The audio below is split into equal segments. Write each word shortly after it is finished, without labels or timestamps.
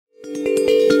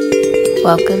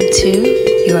Welcome to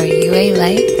your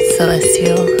YlC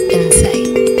Celestial Insight.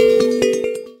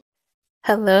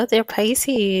 Hello there,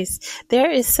 Pisces. There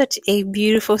is such a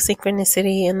beautiful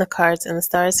synchronicity in the cards and the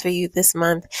stars for you this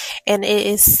month, and it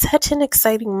is such an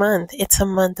exciting month. It's a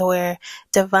month where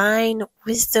divine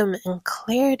wisdom and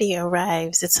clarity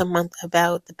arrives. It's a month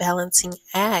about the balancing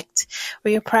act,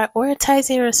 where you're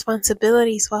prioritizing your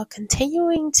responsibilities while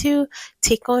continuing to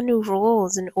take on new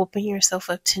roles and open yourself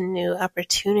up to new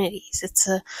opportunities. It's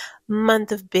a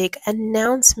month of big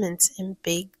announcements and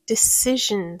big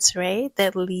decisions, right?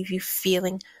 That leave you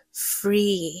feeling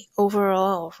free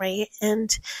overall, right?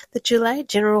 And the July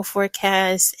general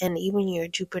forecast and even your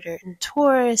Jupiter in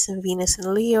Taurus and Venus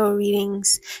in Leo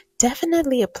readings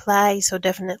definitely apply. So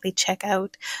definitely check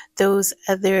out those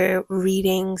other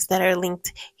readings that are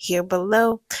linked here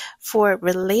below for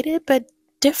related but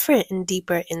different and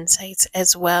deeper insights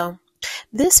as well.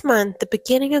 This month, the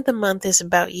beginning of the month is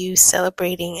about you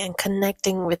celebrating and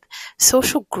connecting with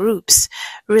social groups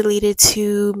related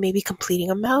to maybe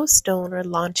completing a milestone or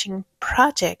launching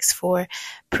projects for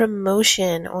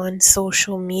promotion on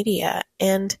social media.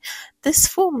 And this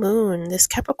full moon, this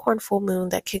Capricorn full moon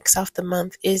that kicks off the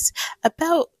month, is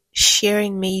about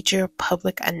sharing major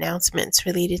public announcements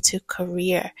related to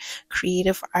career,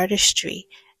 creative artistry,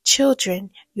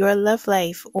 children, your love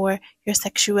life, or your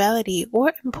sexuality,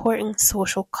 or important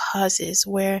social causes,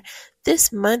 where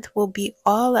this month will be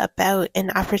all about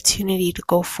an opportunity to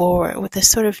go forward with a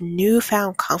sort of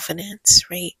newfound confidence,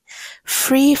 right?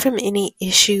 Free from any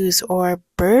issues or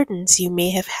burdens you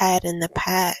may have had in the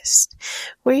past,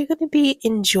 where you're going to be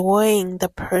enjoying the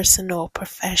personal,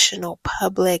 professional,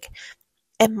 public,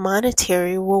 and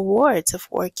monetary rewards of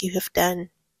work you have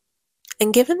done.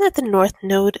 And given that the North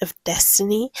Node of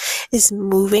Destiny is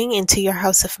moving into your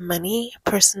house of money,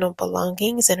 personal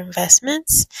belongings, and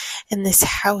investments, and this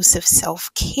house of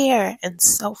self-care and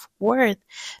self-worth,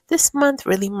 this month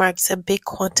really marks a big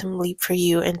quantum leap for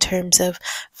you in terms of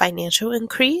financial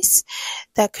increase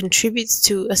that contributes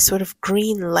to a sort of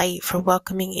green light for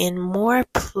welcoming in more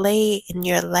play in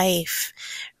your life,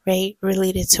 right,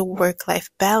 related to work-life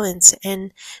balance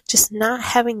and just not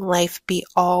having life be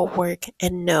all work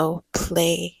and no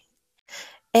play.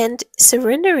 And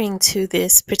surrendering to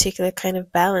this particular kind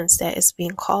of balance that is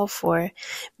being called for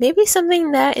may be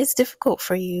something that is difficult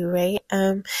for you, right?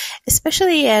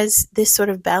 Especially as this sort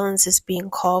of balance is being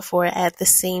called for at the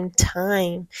same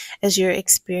time as you're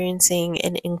experiencing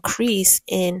an increase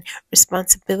in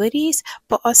responsibilities,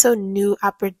 but also new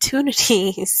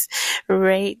opportunities,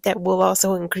 right? That will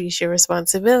also increase your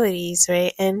responsibilities,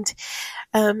 right? And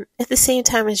at the same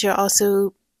time as you're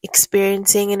also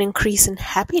experiencing an increase in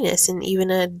happiness and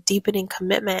even a deepening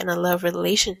commitment in a love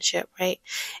relationship, right?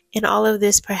 And all of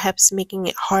this perhaps making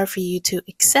it hard for you to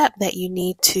accept that you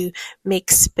need to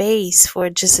make space for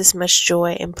just as much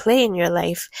joy and play in your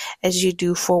life as you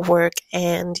do for work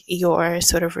and your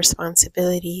sort of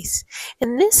responsibilities.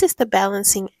 And this is the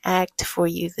balancing act for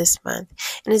you this month.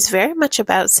 And it's very much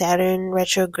about Saturn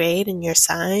retrograde in your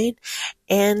sign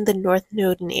and the North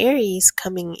Node in Aries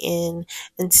coming in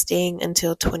and staying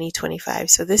until 2025.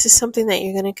 So this is something that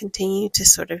you're going to continue to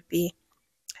sort of be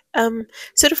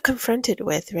confronted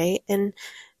with, right? And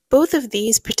both of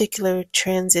these particular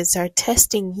transits are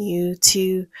testing you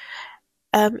to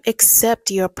accept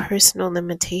your personal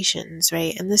limitations,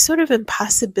 right? And the sort of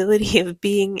impossibility of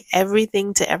being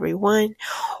everything to everyone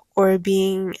or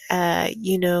being,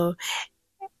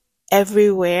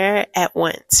 everywhere at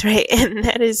once, right? And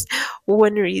that is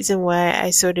one reason why I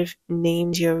sort of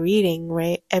named your reading,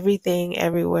 right? Everything,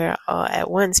 everywhere, all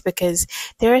at once, because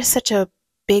there is such a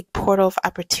big portal of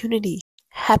opportunity,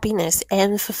 happiness,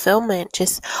 and fulfillment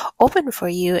just open for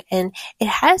you. And it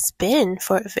has been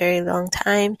for a very long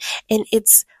time, and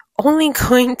it's only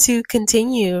going to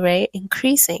continue, right?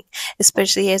 Increasing,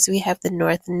 especially as we have the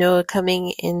North Node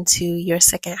coming into your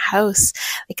second house,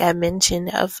 like I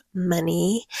mentioned, of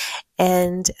money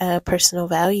and personal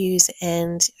values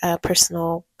and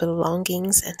personal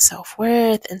belongings and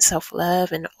self-worth and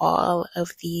self-love and all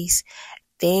of these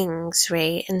things,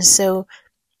 right? And so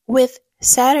with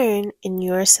Saturn in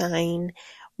your sign,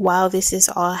 while this is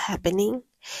all happening,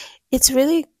 it's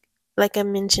really, like I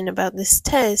mentioned about this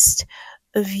test,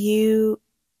 of you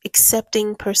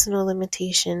accepting personal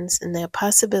limitations and the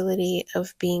possibility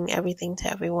of being everything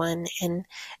to everyone, and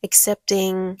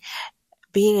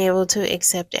being able to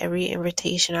accept every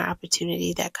invitation or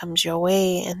opportunity that comes your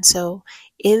way. And so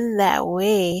in that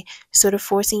way, sort of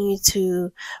forcing you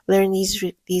to learn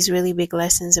these really big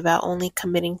lessons about only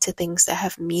committing to things that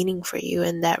have meaning for you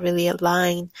and that really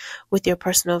align with your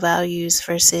personal values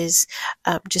versus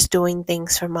just doing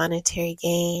things for monetary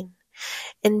gain.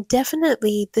 And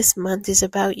definitely this month is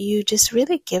about you just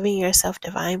really giving yourself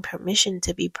divine permission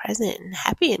to be present and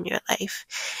happy in your life.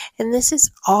 And this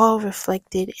is all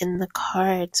reflected in the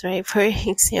cards, right? For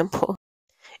example,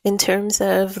 in terms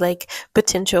of like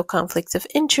potential conflicts of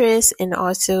interest and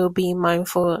also being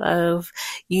mindful of,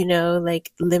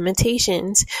 like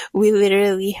limitations, we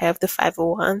literally have the Five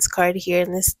of Wands card here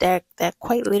in this deck that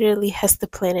quite literally has the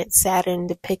planet Saturn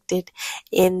depicted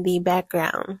in the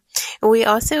background. And we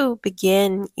also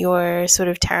begin your sort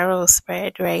of tarot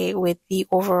spread, right, with the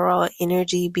overall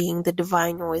energy being the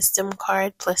Divine Wisdom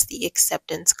card plus the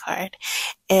Acceptance card.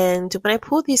 And when I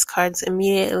pulled these cards,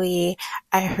 immediately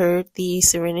I heard the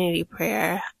Serenity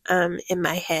Prayer in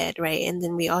my head, right? And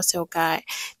then we also got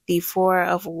the Four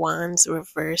of Wands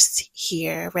reversed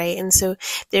here, right? And so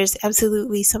there's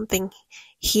absolutely something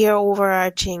here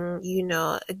overarching,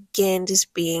 again,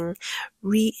 just being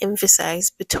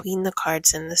re-emphasized between the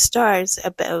cards and the stars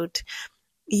about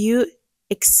you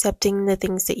accepting the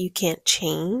things that you can't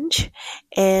change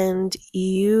and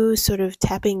you sort of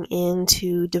tapping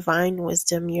into divine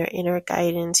wisdom, your inner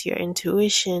guidance, your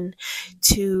intuition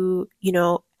to,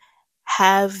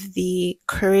 have the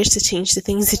courage to change the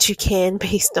things that you can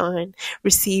based on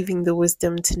receiving the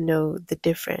wisdom to know the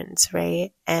difference,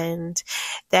 right? And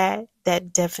that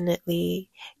definitely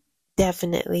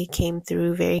came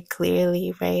through very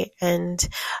clearly, right? And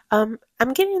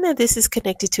I'm getting that this is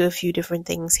connected to a few different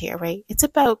things here, right? It's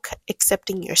about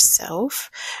accepting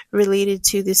yourself related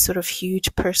to this sort of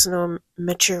huge personal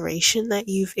maturation that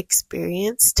you've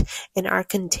experienced and are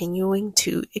continuing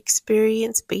to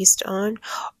experience based on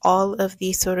all of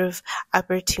these sort of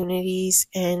opportunities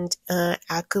and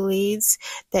accolades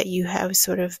that you have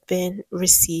sort of been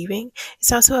receiving.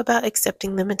 It's also about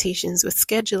accepting limitations with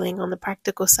scheduling on the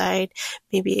practical side,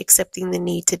 maybe accepting the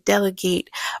need to delegate,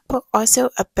 but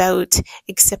also about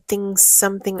accepting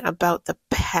something about the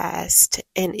past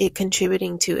and it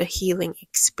contributing to a healing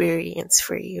experience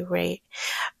for you, right?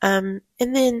 And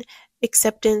then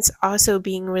acceptance also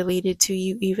being related to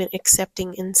you even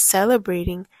accepting and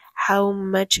celebrating how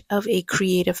much of a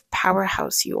creative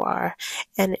powerhouse you are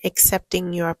and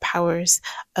accepting your powers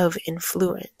of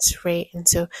influence, right? And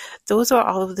so those are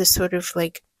all of the sort of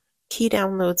like key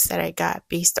downloads that I got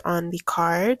based on the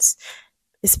cards,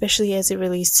 especially as it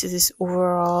relates to this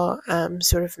overall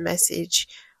sort of message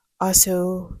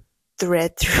also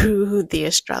thread through the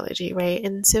astrology, right?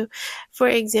 And so, for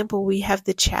example, we have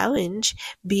the challenge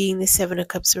being the Seven of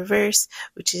Cups reverse,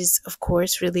 which is, of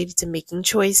course, related to making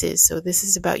choices. So this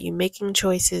is about you making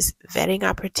choices, vetting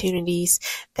opportunities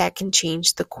that can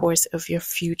change the course of your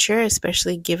future,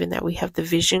 especially given that we have the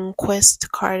Vision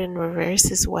Quest card in reverse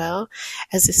as well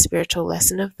as a spiritual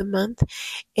lesson of the month.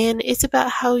 And it's about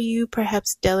how you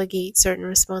perhaps delegate certain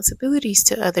responsibilities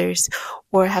to others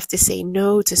or have to say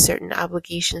no to certain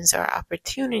obligations or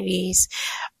opportunities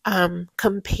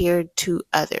compared to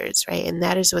others, right? And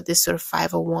that is what this sort of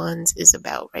Five of Wands is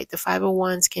about, right? The Five of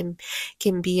Wands can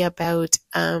be about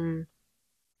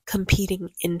competing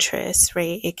interests,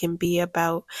 right? It can be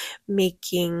about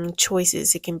making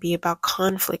choices. It can be about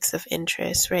conflicts of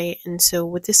interest, right? And so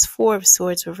with this Four of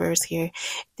Swords reverse here,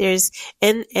 there's,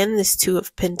 and this Two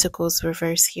of Pentacles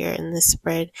reverse here in this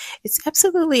spread, it's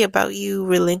absolutely about you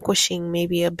relinquishing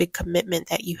maybe a big commitment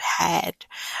that you had,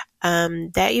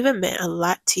 that even meant a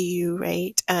lot to you,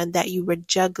 right? That you were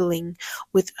juggling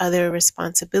with other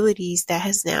responsibilities that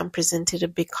has now presented a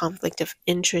big conflict of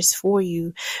interest for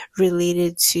you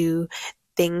related to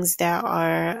things that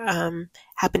are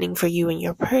happening for you in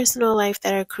your personal life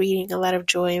that are creating a lot of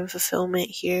joy and fulfillment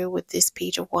here with this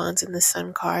Page of Wands and the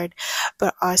Sun card,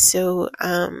 but also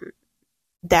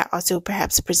that also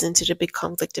perhaps presented a big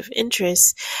conflict of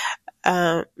interest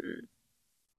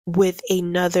with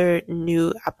another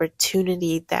new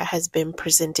opportunity that has been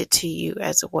presented to you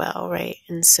as well, right?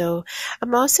 And so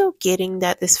I'm also getting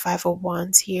that this Five of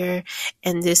Wands here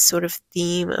and this sort of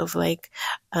theme of like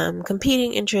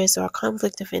competing interests or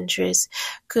conflict of interest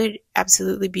could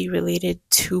absolutely be related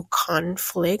to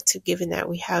conflict, given that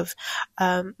we have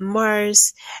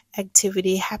Mars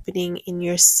activity happening in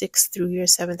your 6th through your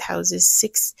 7th houses.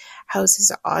 6 houses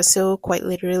are also quite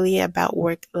literally about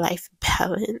work-life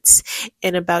balance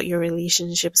and about your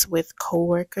relationships with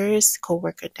coworkers,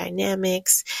 coworker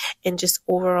dynamics, and just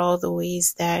overall the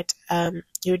ways that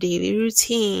your daily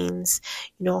routines,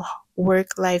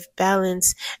 work-life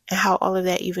balance, and how all of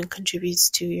that even contributes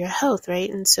to your health, right?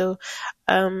 And so,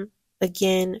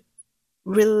 again,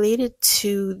 related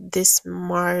to this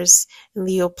Mars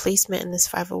Leo placement in this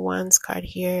Five of Wands card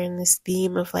here, and this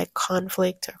theme of like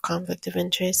conflict or conflict of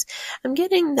interest, I'm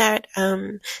getting that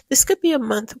this could be a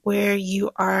month where you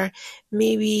are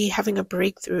maybe having a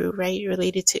breakthrough, right,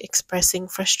 related to expressing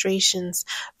frustrations,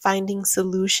 finding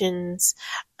solutions,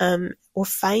 or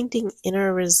finding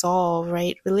inner resolve,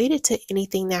 right, related to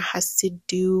anything that has to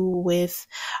do with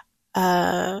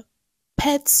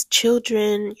pets,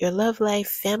 children, your love life,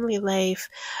 family life,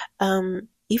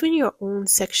 even your own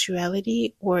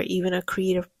sexuality, or even a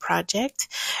creative project,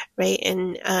 right?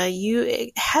 And you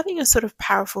having a sort of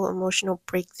powerful emotional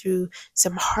breakthrough,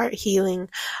 some heart healing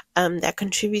that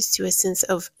contributes to a sense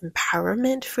of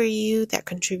empowerment for you, that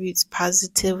contributes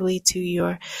positively to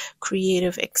your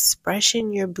creative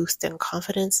expression, your boost in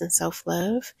confidence and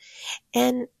self-love,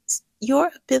 and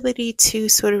your ability to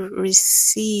sort of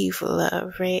receive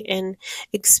love, right? And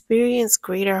experience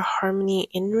greater harmony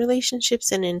in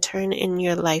relationships and in turn in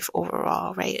your life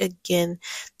overall, right? Again,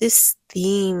 this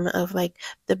theme of like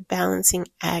the balancing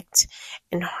act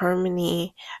and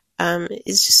harmony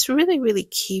is just really, really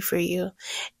key for you.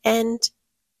 And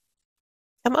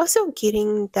I'm also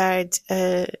getting that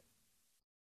the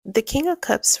King of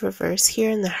Cups reverse here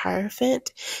in the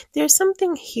Hierophant, there's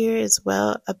something here as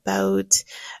well about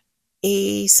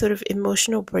a sort of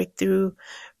emotional breakthrough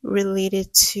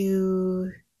related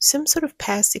to some sort of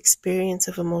past experience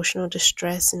of emotional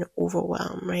distress and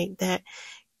overwhelm, right? That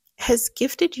has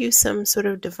gifted you some sort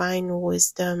of divine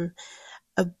wisdom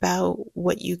about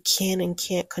what you can and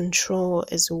can't control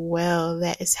as well,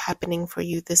 that is happening for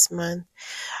you this month.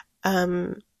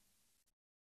 At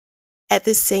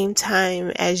the same time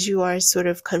as you are sort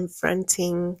of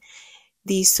confronting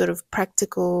these sort of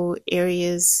practical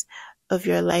areas of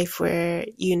your life where,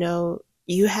 you know,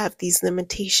 you have these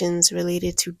limitations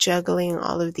related to juggling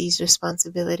all of these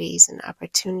responsibilities and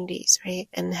opportunities, right?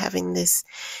 And having this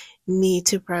need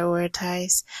to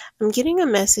prioritize. I'm getting a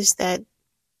message that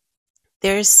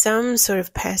there's some sort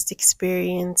of past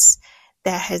experience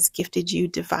that has gifted you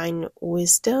divine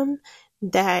wisdom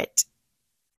that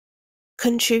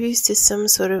contributes to some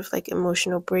sort of like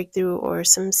emotional breakthrough, or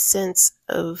some sense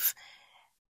of,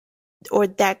 or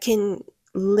that can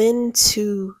lend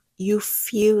to you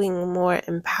feeling more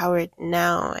empowered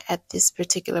now at this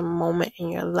particular moment in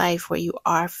your life where you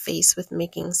are faced with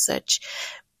making such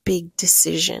big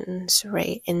decisions,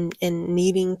 right? And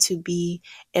needing to be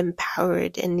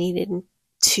empowered and needing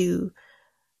to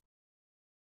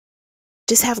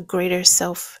just have greater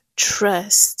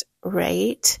self-trust,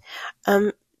 right?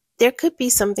 There could be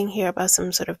something here about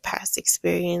some sort of past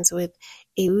experience with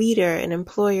a leader, an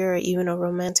employer, or even a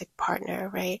romantic partner,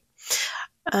 right?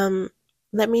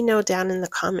 Let me know down in the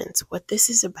comments what this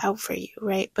is about for you,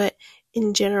 right? But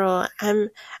in general, I'm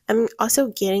also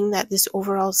getting that this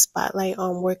overall spotlight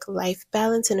on work-life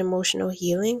balance and emotional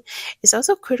healing is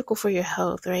also critical for your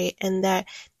health, right? And that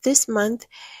this month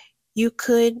you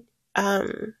could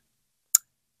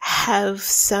have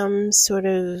some sort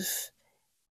of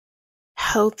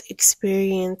health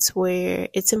experience where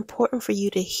it's important for you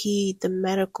to heed the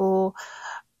medical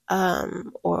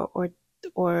or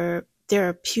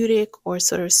therapeutic or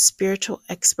sort of spiritual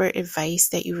expert advice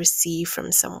that you receive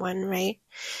from someone, right?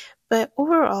 But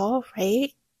overall,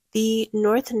 right, the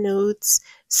North nodes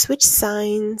switch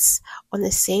signs on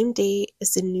the same day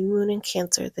as the new moon in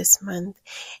Cancer this month.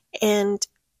 And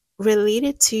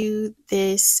related to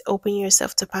this open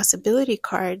yourself to possibility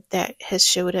card that has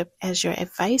showed up as your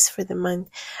advice for the month,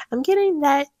 I'm getting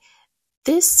that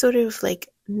this sort of like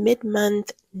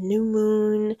mid-month new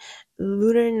moon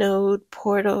lunar node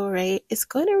portal, right, it's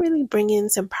going to really bring in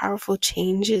some powerful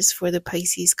changes for the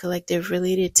Pisces collective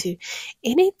related to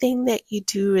anything that you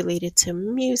do related to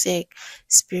music,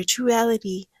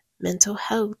 spirituality, mental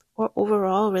health, or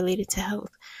overall related to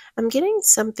health. I'm getting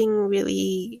something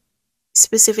really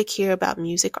specific here about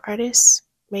music artists,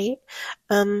 right?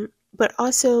 But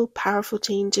also powerful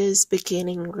changes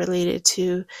beginning related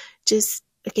to just,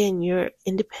 again, your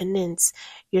independence,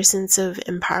 your sense of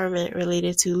empowerment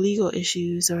related to legal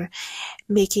issues, or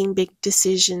making big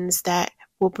decisions that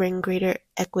will bring greater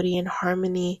equity and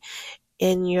harmony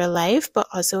in your life, but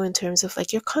also in terms of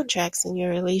like your contracts and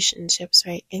your relationships,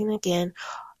 right? And again,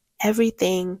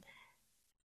 everything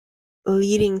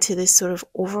leading to this sort of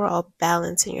overall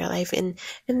balance in your life. And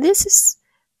this is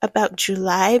about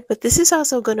July, but this is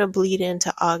also going to bleed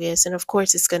into August. And of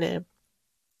course, it's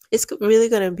really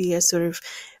going to be a sort of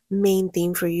main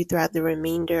theme for you throughout the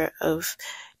remainder of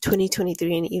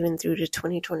 2023 and even through to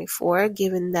 2024,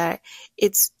 given that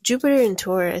it's Jupiter in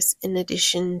Taurus in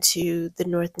addition to the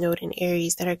North Node in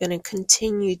Aries that are going to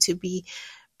continue to be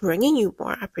bringing you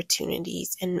more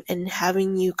opportunities and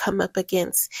having you come up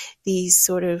against these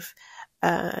sort of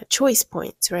choice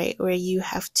points, right? Where you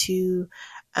have to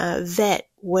vet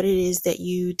what it is that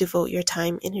you devote your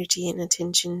time, energy, and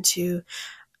attention to,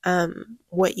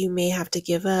 what you may have to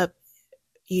give up,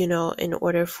 in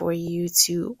order for you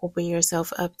to open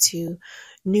yourself up to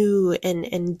new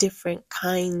and different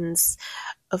kinds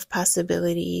of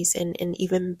possibilities and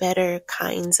even better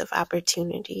kinds of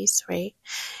opportunities, right?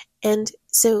 And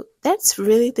so that's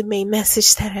really the main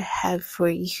message that I have for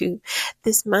you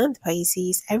this month,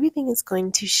 Pisces. Everything is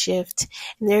going to shift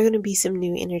and there are going to be some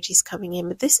new energies coming in,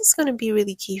 but this is going to be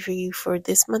really key for you for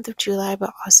this month of July,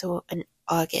 but also in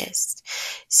August.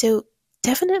 So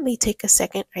definitely take a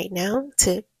second right now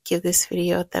to give this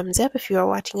video a thumbs up. If you are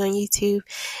watching on YouTube,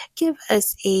 give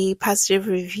us a positive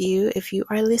review if you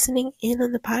are listening in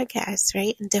on the podcast,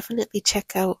 right? And definitely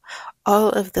check out all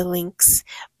of the links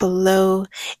below,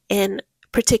 and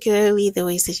particularly the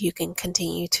ways that you can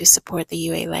continue to support the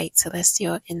UA Light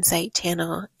Celestial Insight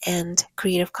channel and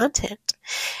creative content.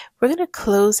 We're going to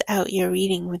close out your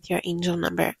reading with your angel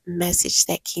number message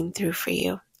that came through for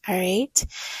you. All right.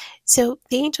 So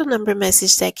the angel number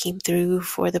message that came through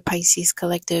for the Pisces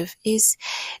collective is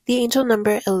the angel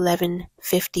number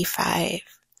 1155.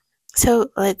 So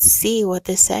let's see what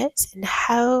this says and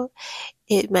how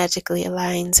it magically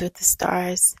aligns with the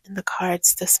stars and the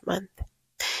cards this month.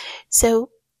 So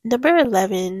number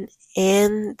 11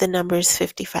 and the numbers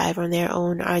 55 on their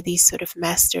own are these sort of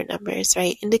master numbers,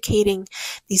 right? Indicating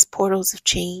these portals of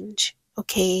change.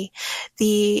 Okay,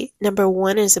 the number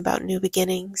 1 is about new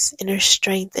beginnings, inner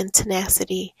strength and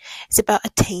tenacity. It's about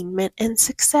attainment and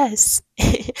success,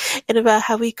 and about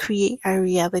how we create our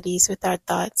realities with our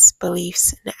thoughts,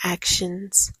 beliefs, and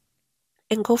actions,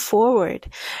 and go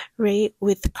forward, right,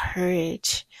 with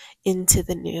courage into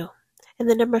the new. And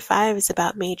the number 5 is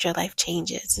about major life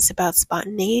changes. It's about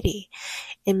spontaneity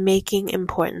in making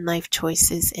important life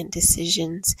choices and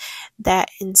decisions that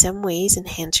in some ways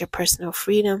enhance your personal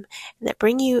freedom and that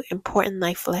bring you important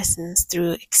life lessons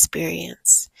through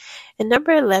experience. And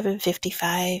number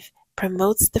 1155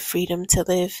 promotes the freedom to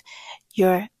live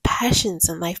your passions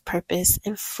and life purpose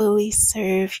and fully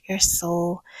serve your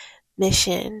soul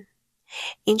mission.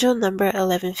 Angel number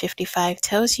 1155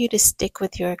 tells you to stick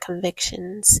with your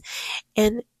convictions.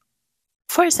 And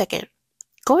for a second,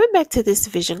 going back to this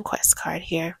Vision Quest card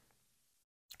here,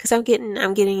 because I'm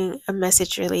getting a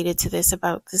message related to this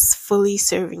about this fully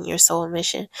serving your soul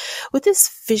mission. With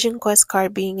this Vision Quest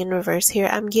card being in reverse here,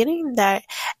 I'm getting that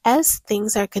as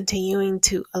things are continuing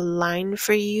to align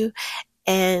for you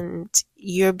and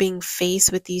you're being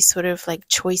faced with these sort of like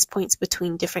choice points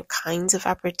between different kinds of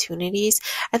opportunities,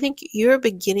 I think you're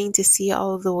beginning to see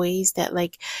all of the ways that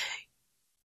like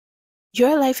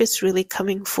your life is really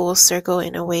coming full circle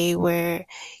in a way where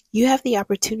you have the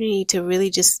opportunity to really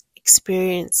just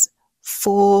experience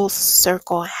full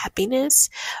circle happiness,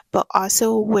 but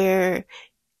also where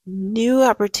new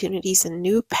opportunities and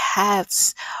new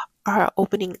paths are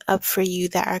opening up for you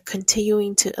that are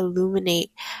continuing to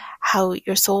illuminate how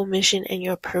your soul mission and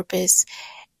your purpose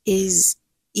is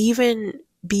even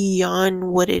beyond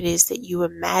what it is that you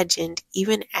imagined,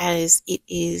 even as it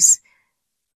is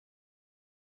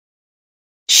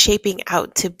shaping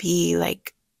out to be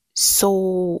like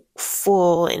so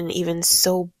full and even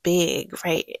so big,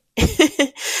 right?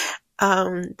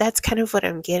 That's kind of what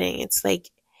I'm getting. It's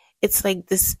like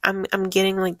this, I'm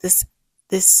getting like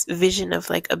this vision of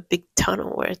like a big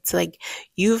tunnel where it's like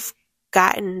you've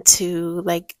gotten to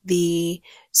like the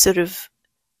sort of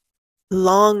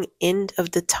long end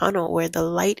of the tunnel where the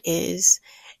light is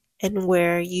and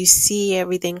where you see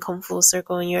everything come full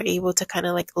circle and you're able to kind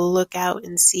of like look out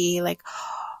and see like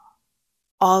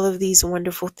all of these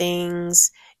wonderful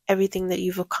things, everything that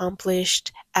you've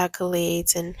accomplished,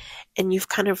 accolades, and you've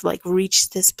kind of like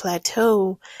reached this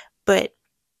plateau, but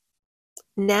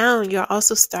now you're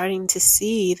also starting to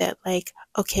see that like,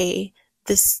 okay,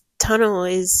 this tunnel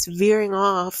is veering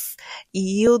off,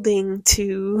 yielding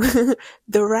to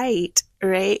the right,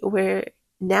 where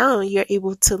now you're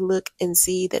able to look and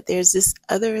see that there's this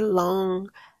other long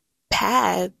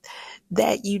path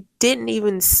that you didn't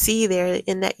even see there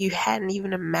and that you hadn't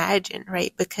even imagined,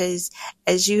 right? Because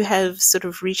as you have sort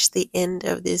of reached the end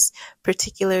of this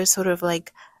particular sort of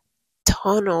like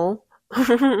tunnel,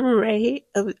 right,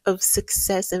 of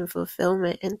success and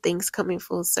fulfillment and things coming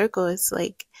full circle, it's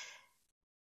like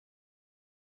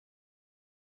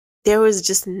there was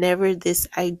just never this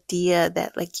idea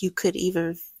that like you could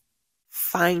even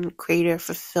find greater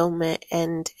fulfillment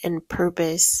and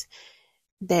purpose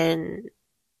than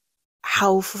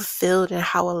how fulfilled and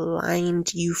how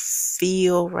aligned you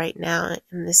feel right now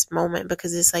in this moment,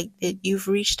 because it's like you've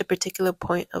reached a particular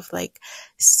point of like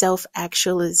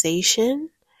self-actualization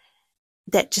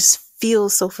that just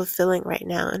feels so fulfilling right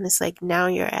now. And it's like now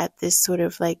you're at this sort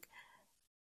of like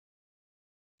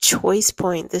choice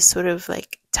point, this sort of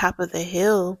like top of the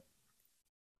hill,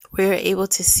 where you're able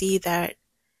to see that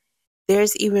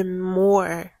there's even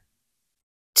more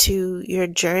to your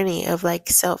journey of like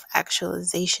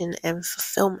self-actualization and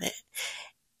fulfillment.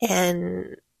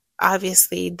 And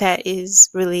obviously that is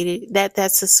related,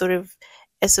 that's a sort of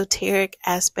esoteric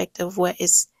aspect of what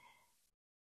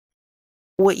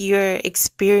you're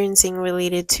experiencing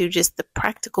related to just the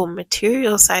practical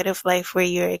material side of life, where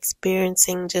you're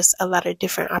experiencing just a lot of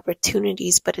different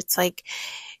opportunities. But it's like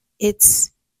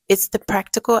it's the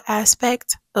practical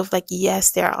aspect of like,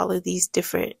 yes, there are all of these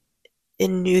different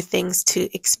and new things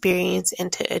to experience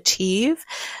and to achieve,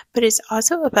 but it's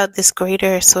also about this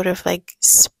greater sort of like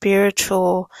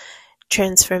spiritual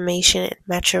transformation and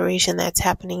maturation that's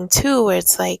happening too, where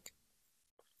it's like,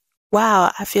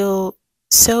 wow, I feel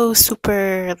so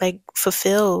super like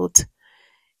fulfilled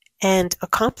and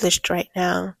accomplished right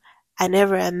now. I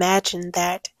never imagined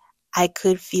that I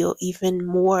could feel even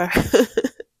more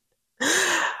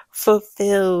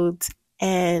fulfilled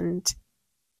and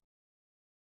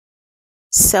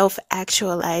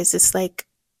self-actualized. It's like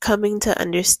coming to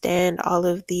understand all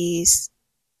of these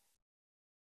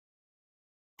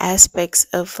aspects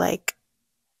of like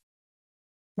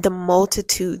the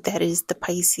multitude that is the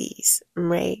Pisces,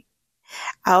 right?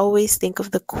 I always think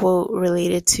of the quote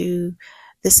related to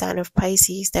the sign of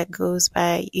Pisces that goes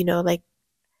by, like,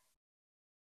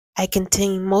 I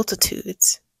contain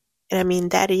multitudes. And I mean,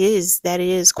 that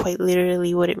is quite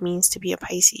literally what it means to be a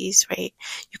Pisces, right?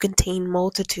 You contain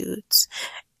multitudes.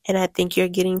 And I think you're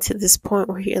getting to this point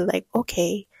where you're like,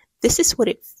 okay, this is what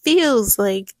it feels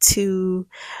like to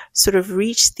sort of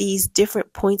reach these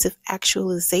different points of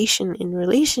actualization in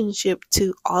relationship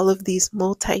to all of these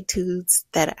multitudes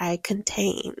that I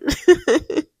contain.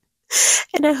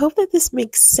 And I hope that this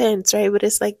makes sense, right? But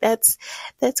it's like that's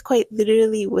quite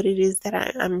literally what it is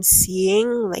that I'm seeing,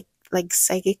 like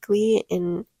psychically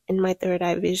in my third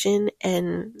eye vision,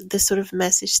 and the sort of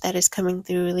message that is coming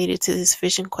through related to this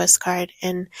vision quest card,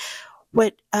 and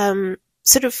what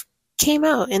sort of came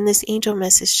out in this angel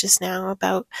message just now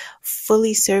about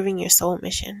fully serving your soul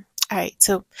mission. All right,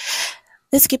 so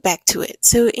let's get back to it.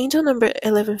 So angel number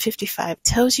 1155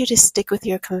 tells you to stick with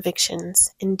your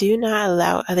convictions and do not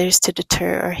allow others to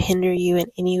deter or hinder you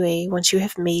in any way once you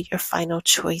have made your final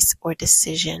choice or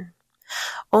decision.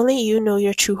 Only you know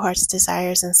your true heart's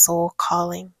desires and soul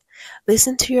calling.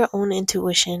 Listen to your own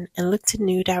intuition and look to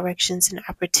new directions and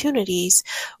opportunities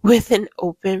with an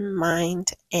open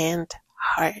mind and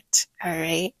heart. All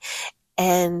right.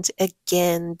 And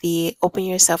again, the open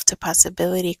yourself to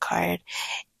possibility card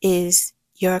is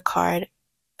your card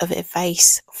of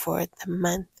advice for the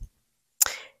month.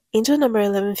 Angel number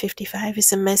 1155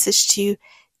 is a message to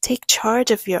take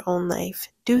charge of your own life,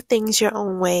 do things your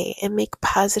own way, and make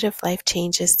positive life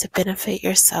changes to benefit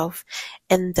yourself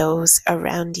and those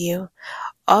around you.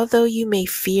 Although you may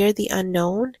fear the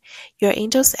unknown, your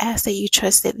angels ask that you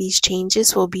trust that these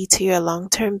changes will be to your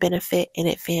long-term benefit and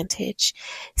advantage.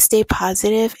 Stay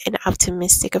positive and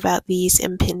optimistic about these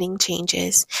impending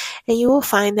changes, and you will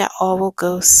find that all will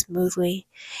go smoothly.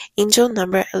 Angel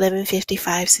number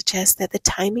 1155 suggests that the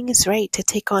timing is right to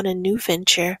take on a new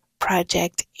venture,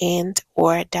 project,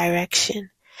 and/or direction.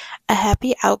 A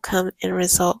happy outcome and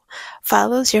result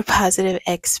follows your positive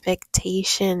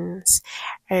expectations.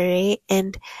 Alright,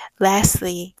 and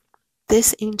lastly,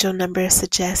 this angel number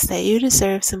suggests that you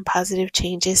deserve some positive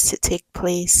changes to take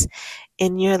place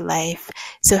in your life.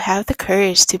 So have the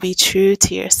courage to be true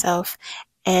to yourself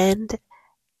and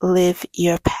live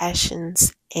your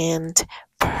passions and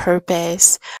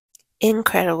purpose.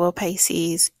 Incredible,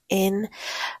 Pisces.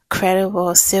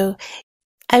 Incredible. So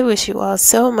I wish you all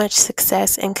so much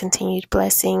success and continued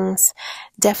blessings.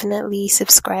 Definitely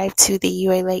subscribe to the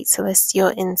YlC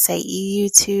Celestial Insight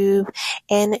YouTube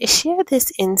and share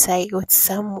this insight with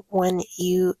someone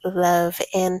you love,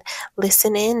 and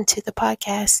listen in to the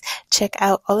podcast. Check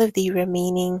out all of the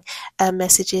remaining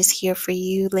messages here for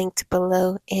you linked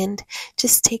below, and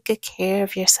just take good care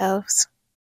of yourselves.